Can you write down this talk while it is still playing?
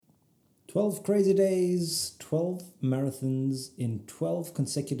12 crazy days, 12 marathons in 12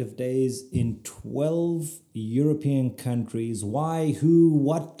 consecutive days in 12 European countries. Why, who,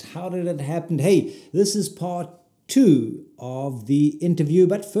 what, how did it happen? Hey, this is part 2 of the interview,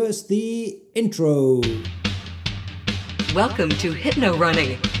 but first the intro. Welcome to Hypno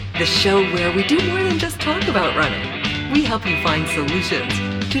Running, the show where we do more than just talk about running. We help you find solutions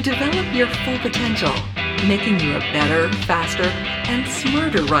to develop your full potential, making you a better, faster, and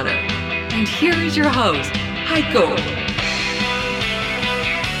smarter runner. And here is your host, Heiko.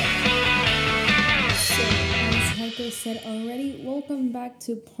 So, as Heiko said already, welcome back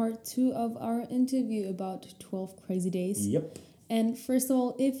to part 2 of our interview about 12 crazy days. Yep. And first of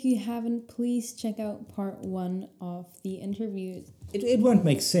all, if you haven't, please check out part 1 of the interview. It won't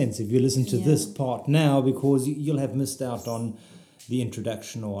make sense if you listen to this part now, because you'll have missed out on the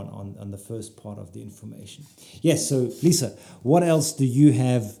introduction or on the first part of the information. Yes, so Lisa, what else do you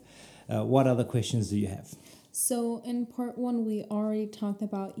have? What other questions do you have? So in part 1, we already talked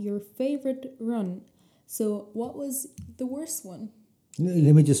about your favorite run. So what was the worst one?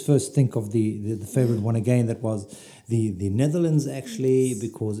 Let me just first think of the favorite one again. That was the Netherlands, actually,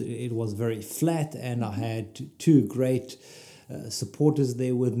 because it was very flat and I had two great supporters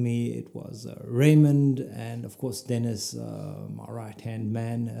there with me. It was Raymond and, of course, Dennis, my right-hand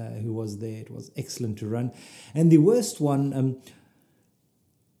man, who was there. It was excellent to run. And the worst one,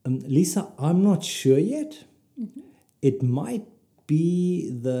 Lisa, I'm not sure yet. Mm-hmm. It might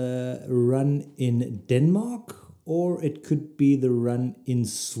be the run in Denmark, or it could be the run in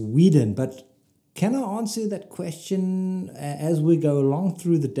Sweden. But can I answer that question as we go along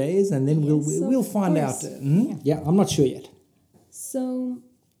through the days, and then we'll find out? Yeah, I'm not sure yet. So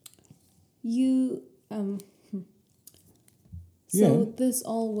you this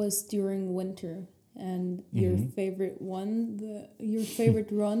all was during winter, and your favorite run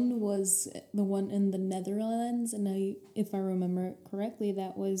was the one in the Netherlands, and if I remember correctly,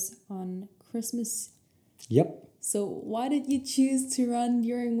 that was on Christmas. Yep. So why did you choose to run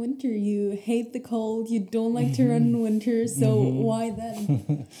during winter? You hate the cold, you don't like to run in winter, so why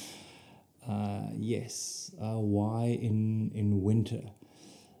then? Yes. Why in winter?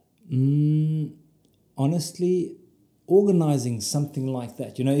 Honestly, organizing something like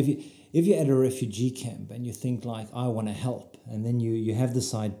that, if you're at a refugee camp and you think like, I want to help, and then you have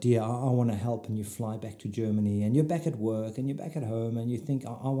this idea, I want to help, and you fly back to Germany, and you're back at work, and you're back at home, and you think,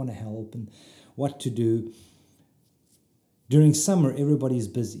 I want to help, and what to do. During summer, everybody's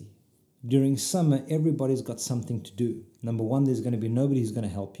busy. During summer, everybody's got something to do. Number one, there's going to be nobody who's going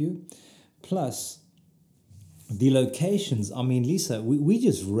to help you. Plus, the locations, I mean, Lisa, we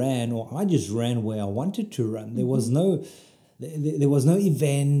just ran, or I just ran where I wanted to run. There was no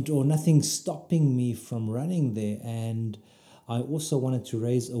event or nothing stopping me from running there. And I also wanted to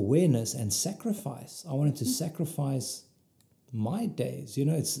raise awareness and sacrifice. I wanted to sacrifice my days.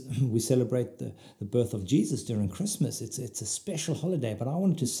 We celebrate the birth of Jesus during Christmas. It's a special holiday, but I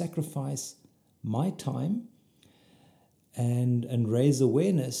wanted to sacrifice my time and raise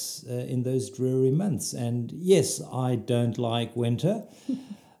awareness in those dreary months. And yes, I don't like winter,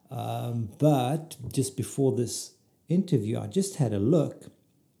 but just before this interview, I just had a look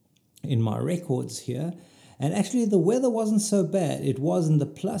in my records here, and actually the weather wasn't so bad. It was in the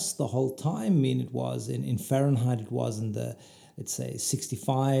plus the whole time. I mean, it was in Fahrenheit, it was in the, let's say,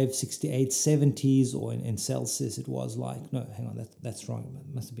 65, 68, 70s, or in Celsius it was like, no, hang on, that's wrong.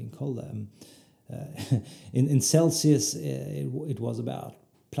 It must have been colder. In Celsius, it was about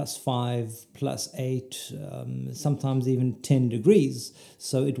 +5, +8, sometimes even 10 degrees.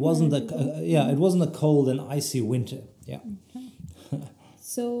 So it wasn't it wasn't a cold and icy winter. Yeah. Okay.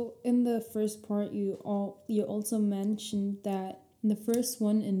 So in the first part, you also mentioned that in the first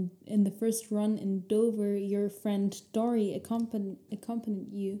one in the first run in Dover, your friend Dory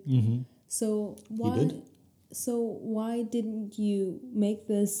accompanied you. Mm-hmm. So why? He did? So why didn't you make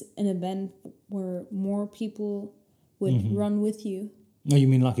this an event where more people would run with you? No, you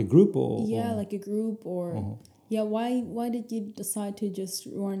mean like a group or? Yeah, like a group or yeah. Why did you decide to just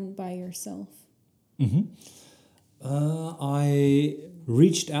run by yourself? I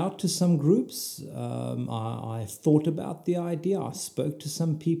reached out to some groups. I thought about the idea. I spoke to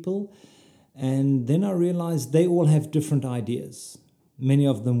some people, and then I realized they all have different ideas. Many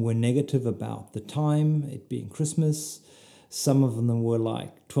of them were negative about the time, it being Christmas. Some of them were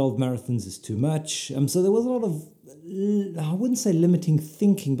like, 12 marathons is too much. So there was a lot of, I wouldn't say limiting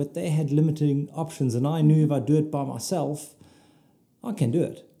thinking, but they had limiting options. And I knew if I do it by myself, I can do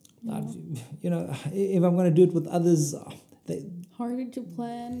it. If I'm going to do it with others, harder to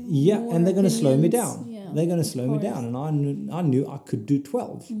plan. Yeah, more and they're going to slow me opinions. down. Yeah, They're going to of slow me course. down. And I knew I could do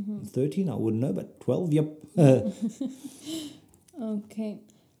 12. 13, I wouldn't know, but 12, yep. Okay,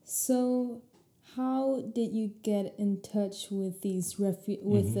 so how did you get in touch with these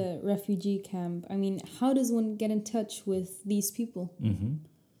the refugee camp? I mean, how does one get in touch with these people?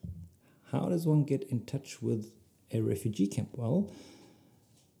 How does one get in touch with a refugee camp? Well,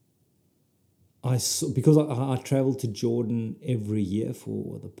 because I travel to Jordan every year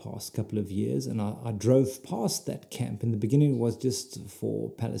for the past couple of years, and I drove past that camp. In the beginning, it was just for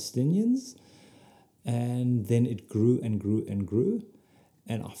Palestinians, and then it grew and grew and grew,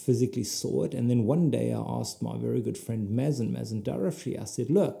 and I physically saw it. And then one day, I asked my very good friend Mazen Darafri, I said,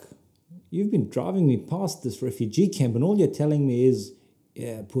 "Look, you've been driving me past this refugee camp, and all you're telling me is,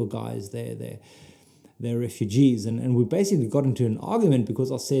 yeah, poor guys, they're refugees." And we basically got into an argument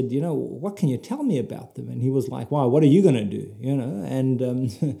because I said, what can you tell me about them? And he was like, wow, what are you going to do? And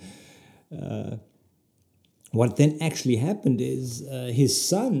what then actually happened is his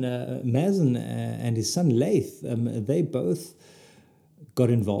son, Mazen, and his son, Laith, they both got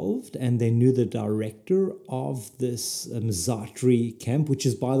involved, and they knew the director of this Zatri camp, which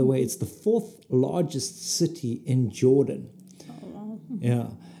is, by the way, it's the 4th largest city in Jordan.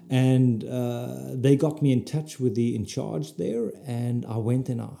 Yeah. And they got me in touch with the in charge there, and I went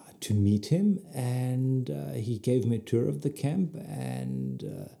to meet him, and he gave me a tour of the camp,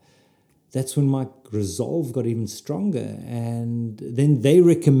 and that's when my resolve got even stronger. And then they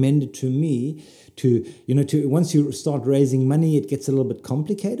recommended to me to once you start raising money, it gets a little bit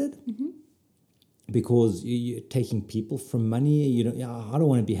complicated. Because you're taking people from money, I don't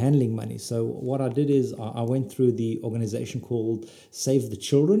want to be handling money. So what I did is I went through the organization called Save the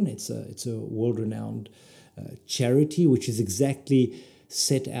Children. It's a world-renowned charity, which is exactly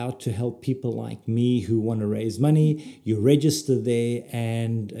set out to help people like me who want to raise money. You register there,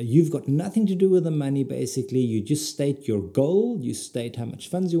 and you've got nothing to do with the money, basically. You just state your goal, you state how much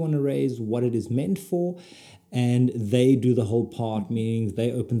funds you want to raise, what it is meant for, and they do the whole part, meaning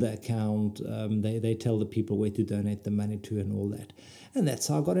they open the account, they tell the people where to donate the money to and all that. And that's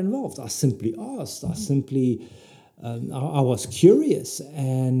how I got involved. I simply asked. I was curious.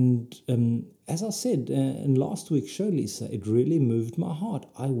 And as I said in last week's show, Lisa, it really moved my heart.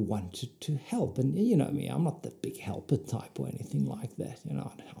 I wanted to help. And you know me, I'm not the big helper type or anything like that.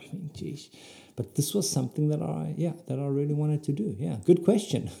 I mean, geez. But this was something that I really wanted to do. Yeah, good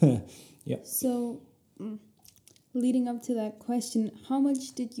question. Yeah. So, leading up to that question, how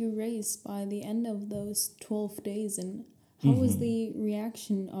much did you raise by the end of those 12 days, and how was the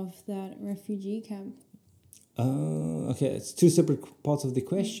reaction of that refugee camp? Okay, it's two separate parts of the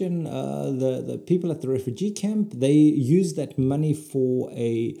question. The people at the refugee camp, they used that money for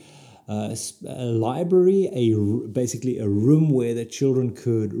a library, basically a room where the children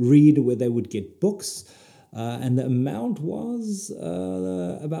could read, where they would get books. And the amount was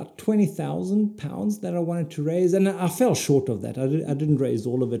about £20,000 that I wanted to raise. And I fell short of that. I didn't raise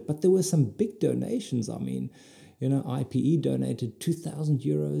all of it, but there were some big donations. I mean, IPE donated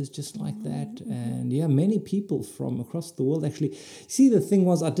 €2,000 just like that. And yeah, many people from across the world actually. See, the thing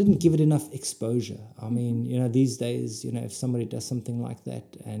was, I didn't give it enough exposure. I mean, these days, if somebody does something like that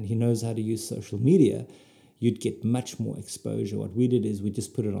and he knows how to use social media, you'd get much more exposure. What we did is we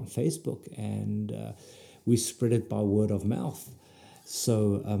just put it on Facebook, and we spread it by word of mouth.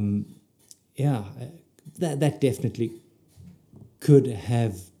 So, that definitely could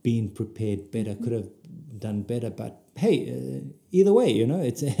have been prepared better, could have done better. But hey, either way,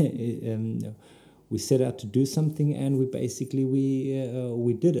 it's we set out to do something, and we basically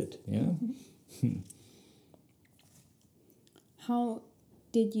we did it. Yeah. How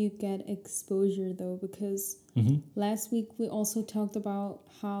did you get exposure though? Because last week we also talked about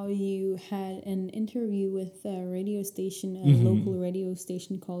how you had an interview with a radio station, a local radio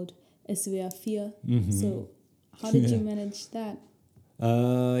station called SWR 4. So how did you manage that?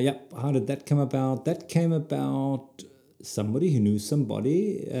 How did that come about? That came about somebody who knew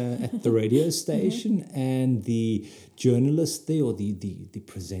somebody at the radio station, and the journalist there, or the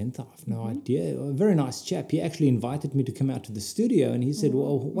presenter, I've no idea, a very nice chap. He actually invited me to come out to the studio, and he said,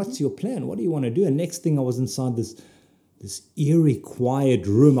 well, what's your plan? What do you want to do? And next thing, I was inside this eerie, quiet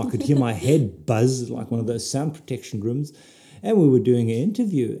room. I could hear my head buzz, like one of those sound protection rooms. And we were doing an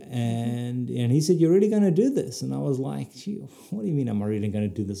interview, and he said, you're really going to do this? And I was like, gee, what do you mean am I really going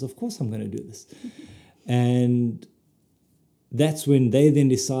to do this? Of course I'm going to do this. And that's when they then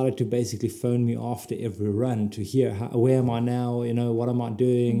decided to basically phone me after every run to hear where am I now, what am I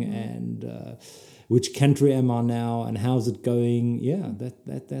doing, and which country am I now, and how's it going. Yeah,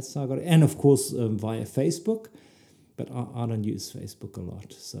 that's how I got it. And of course via Facebook. but I don't use Facebook a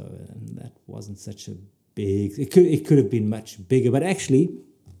lot, so that wasn't such a big. It could have been much bigger, but actually,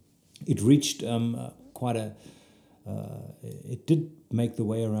 it reached quite a. It did make the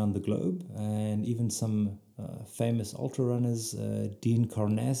way around the globe, and even some famous ultra runners, Dean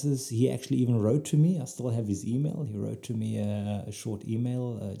Karnazes, he actually even wrote to me. I still have his email. He wrote to me a short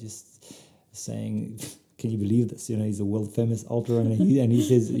email just saying, can you believe this? You know, he's a world famous ultra runner, and he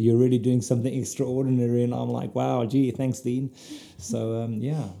says, you're really doing something extraordinary. And I'm like, wow, gee, thanks, Dean. So,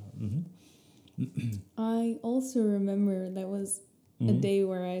 yeah. Mm-hmm. I also remember that was a day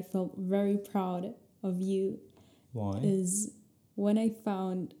where I felt very proud of you. Why? Is when I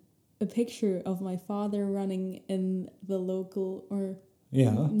found a picture of my father running in the local, or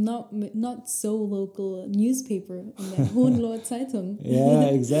not so local newspaper, in the Hohenlohe Zeitung. Yeah,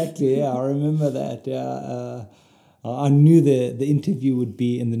 exactly. Yeah, I remember that. Yeah, I knew the interview would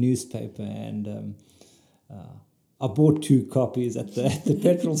be in the newspaper, and I bought 2 copies at the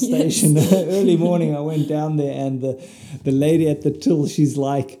petrol station. Early morning, I went down there, and the lady at the till, she's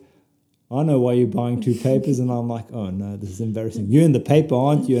like, I know why you're buying 2 papers. And I'm like, oh no, this is embarrassing. You're in the paper,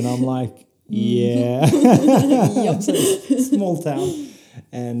 aren't you? And I'm like, yeah. Small town.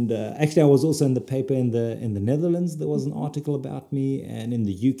 And actually, I was also in the paper in the Netherlands. There was an article about me, and in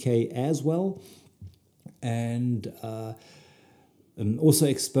the UK as well. And also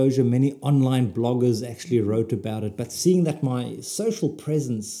exposure. Many online bloggers actually wrote about it. But seeing that my social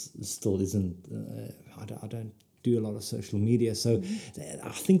presence still isn't, I don't do a lot of social media, so I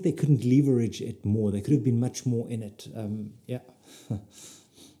think they couldn't leverage it more. There could have been much more in it. Yeah.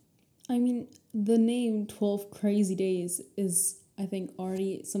 I mean, the name 12 Crazy Days is, I think,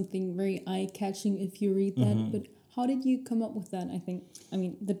 already something very eye-catching if you read that. But how did you come up with that? I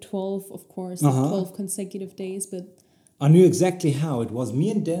mean, the 12, of course, 12 consecutive days, but I knew exactly how. It was me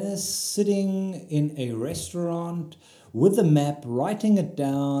and Dennis sitting in a restaurant with a map, writing it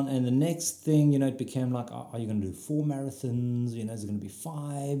down, and the next thing, it became like, are you going to do 4 marathons? Is it going to be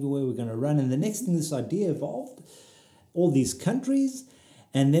 5? Where we're going to run? And the next thing, this idea evolved, all these countries,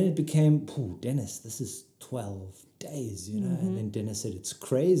 and then it became, Dennis, this is 12 days, and then Dennis said, it's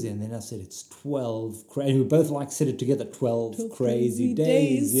crazy, and then I said, it's 12 crazy. We both said it together, 12 crazy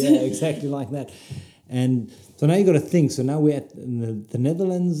days. Yeah, exactly like that. And so now you got to think. So now we're at the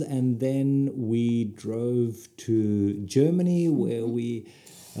Netherlands, and then we drove to Germany, where we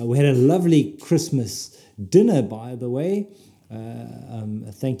had a lovely Christmas dinner, by the way.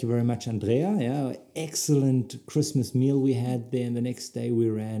 Thank you very much, Andrea. Yeah, excellent Christmas meal we had there. And the next day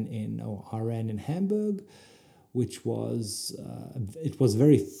I ran in Hamburg, which was it was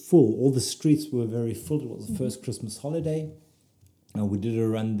very full. All the streets were very full. It was the first Christmas holiday. We did a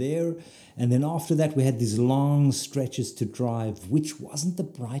run there, and then after that we had these long stretches to drive, which wasn't the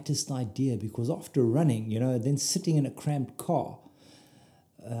brightest idea, because after running, then sitting in a cramped car,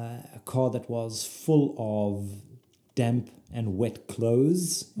 a car that was full of damp and wet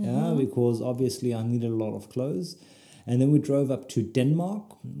clothes, because obviously I needed a lot of clothes. And then we drove up to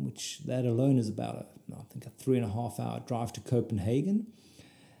Denmark, which that alone is about a 3.5 hour drive to Copenhagen.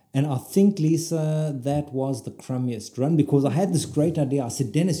 And I think, Lisa, that was the crummiest run, because I had this great idea. I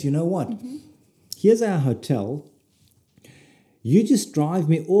said, Dennis, you know what? Here's our hotel. You just drive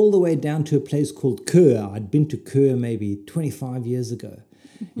me all the way down to a place called Køge. I'd been to Køge maybe 25 years ago.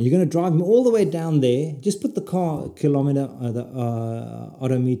 You're going to drive me all the way down there. Just put the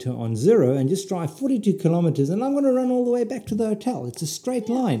odometer on 0 and just drive 42 kilometers. And I'm going to run all the way back to the hotel. It's a straight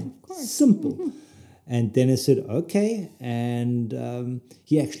line. Of course. Simple. And Dennis said, okay. And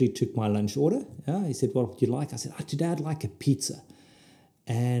he actually took my lunch order. Yeah, he said, what would you like? I said, today I'd like a pizza.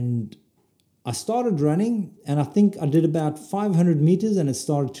 And I started running, and I think I did about 500 meters, and it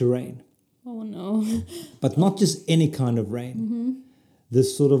started to rain. Oh, no. But not just any kind of rain.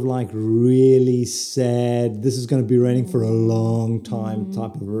 This sort of really sad, this is going to be raining for a long time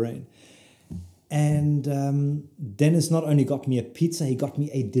type of rain. And Dennis not only got me a pizza, he got me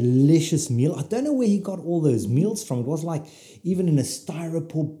a delicious meal. I don't know where he got all those meals from. It was even in a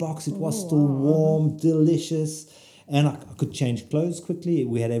styrofoam box. It was still warm, delicious. And I could change clothes quickly.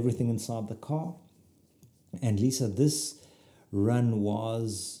 We had everything inside the car. And Lisa, this run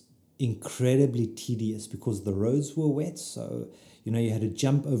was incredibly tedious because the roads were wet. So, you had to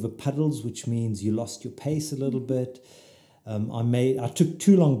jump over puddles, which means you lost your pace a little bit. I took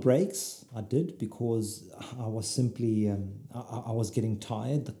 2 long breaks. I did, because I was simply, I was getting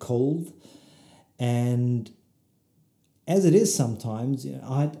tired, the cold. And as it is sometimes,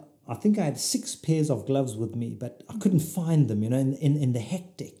 I think I had 6 pairs of gloves with me, but I couldn't find them, in the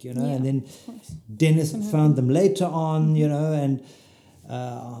hectic, and then Dennis found them later on, and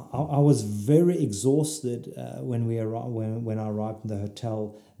I was very exhausted when when I arrived in the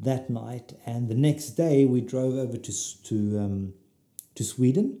hotel that night, and the next day we drove over to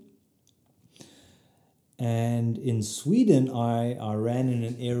Sweden. And in Sweden, I ran in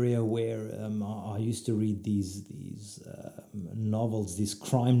an area where I used to read these novels, these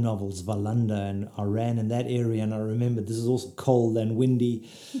crime novels, Wallander, and I ran in that area. And I remember this is also cold and windy.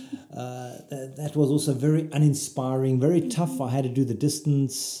 That was also very uninspiring, very tough. I had to do the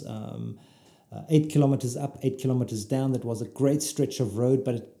distance, 8 kilometers up, 8 kilometers down. That was a great stretch of road,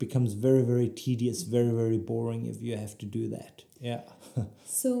 but it becomes very, very tedious, very, very boring if you have to do that. Yeah.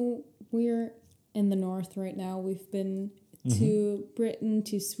 So we're in the north right now. We've been to Britain,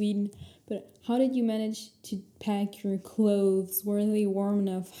 to Sweden, but how did you manage to pack your clothes? Were they warm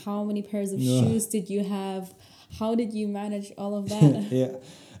enough? How many pairs of shoes did you have? How did you manage all of that? Yeah.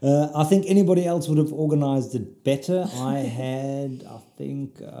 I think anybody else would have organized it better. I had,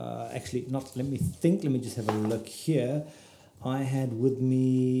 actually, not, let me just have a look here. I had with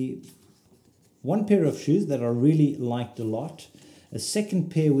me one pair of shoes that I really liked a lot, a second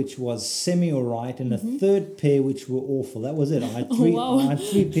pair which was semi-alright, and a third pair which were awful. That was it. I had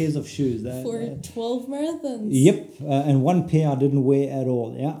three pairs of shoes. For 12 marathons? Yep, and one pair I didn't wear at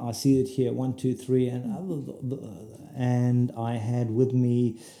all. Yeah, I see it here, 1, 2, 3, and I had with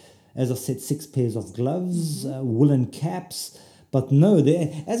me, as I said, 6 pairs of gloves, woolen caps. But no,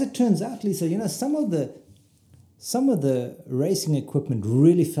 as it turns out, Lisa, some of the racing equipment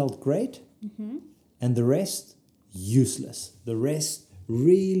really felt great, and the rest useless. The rest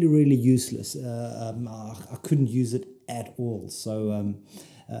really, really useless. I couldn't use it at all. So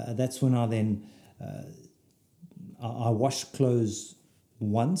that's when I then I washed clothes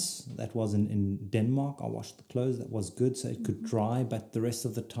once. That was in Denmark. I washed the clothes. That was good, so it could dry. But the rest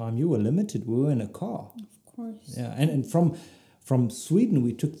of the time, you were limited. We were in a car. Of course. Yeah, and from Sweden,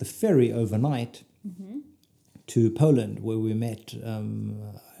 we took the ferry overnight to Poland, where we met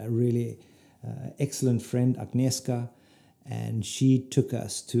a really excellent friend, Agnieszka, and she took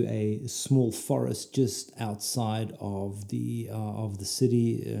us to a small forest just outside of the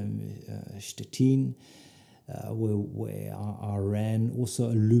city, Stettin, where I ran also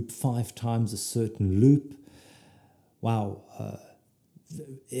a loop 5 times a certain loop. Wow,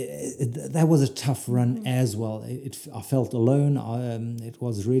 that was a tough run as well. I felt alone. It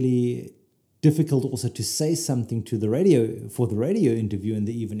was really difficult also to say something to the radio for the radio interview in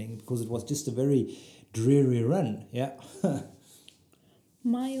the evening, because it was just a very dreary run. Yeah.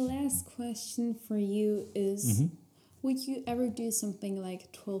 My last question for you is, would you ever do something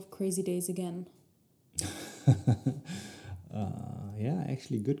like 12 crazy days again? Yeah,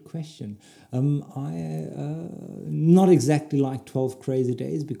 actually, good question. I not exactly like 12 crazy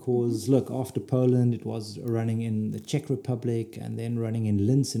days, because look, after Poland, it was running in the Czech Republic, and then running in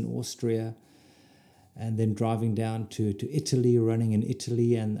Linz in Austria, and then driving down to Italy, running in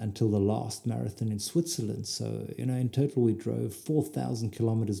Italy, and until the last marathon in Switzerland. So, in total we drove 4,000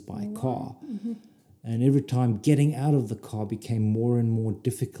 kilometers by car. And every time getting out of the car became more and more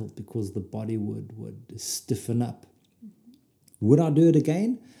difficult, because the body would stiffen up. Would I do it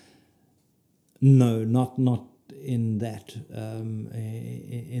again? No, not in that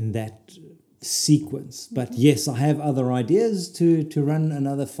sequence. But yes, I have other ideas to run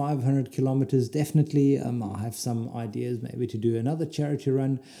another 500 kilometers. Definitely, I have some ideas maybe to do another charity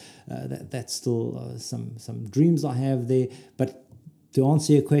run. That's still some dreams I have there. But to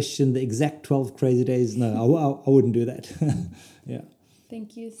answer your question, the exact 12 crazy days, no, I wouldn't do that. Yeah.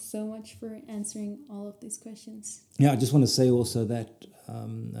 Thank you so much for answering all of these questions. Yeah, I just want to say also that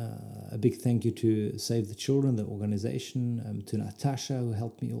a big thank you to Save the Children, the organization, to Natasha, who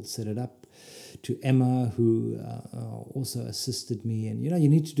helped me all set it up, to Emma, who also assisted me. And, you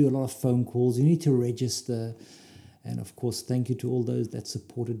need to do a lot of phone calls, you need to register. And, of course, thank you to all those that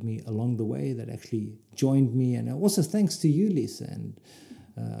supported me along the way, that actually joined me. And also thanks to you, Lisa. And,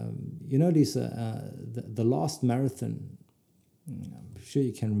 Lisa, the last marathon, I'm sure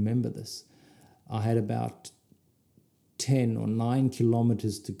you can remember this, I had about 10 or 9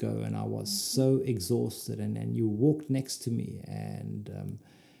 kilometers to go, and I was so exhausted. And you walked next to me, and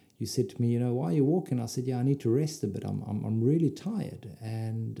you said to me, why are you walking? I said, yeah, I need to rest a bit. I'm really tired.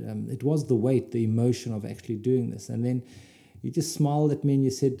 And it was the weight, the emotion of actually doing this. And then you just smiled at me and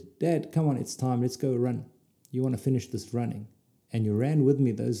you said, Dad, come on, it's time. Let's go run. You want to finish this running. And you ran with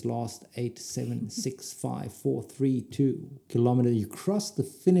me those last 8, 7, 6, 5, 4, 3, 2 kilometers. You crossed the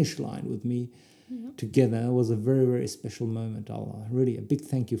finish line with me together. It was a very, very special moment. Really, a big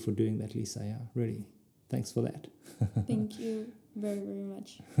thank you for doing that, Lisa. Yeah, really. Thanks for that. Thank you very, very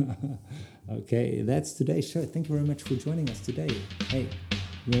much. Okay, that's today's show. Thank you very much for joining us today. Hey,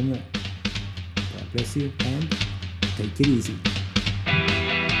 remember, God bless you and take it easy.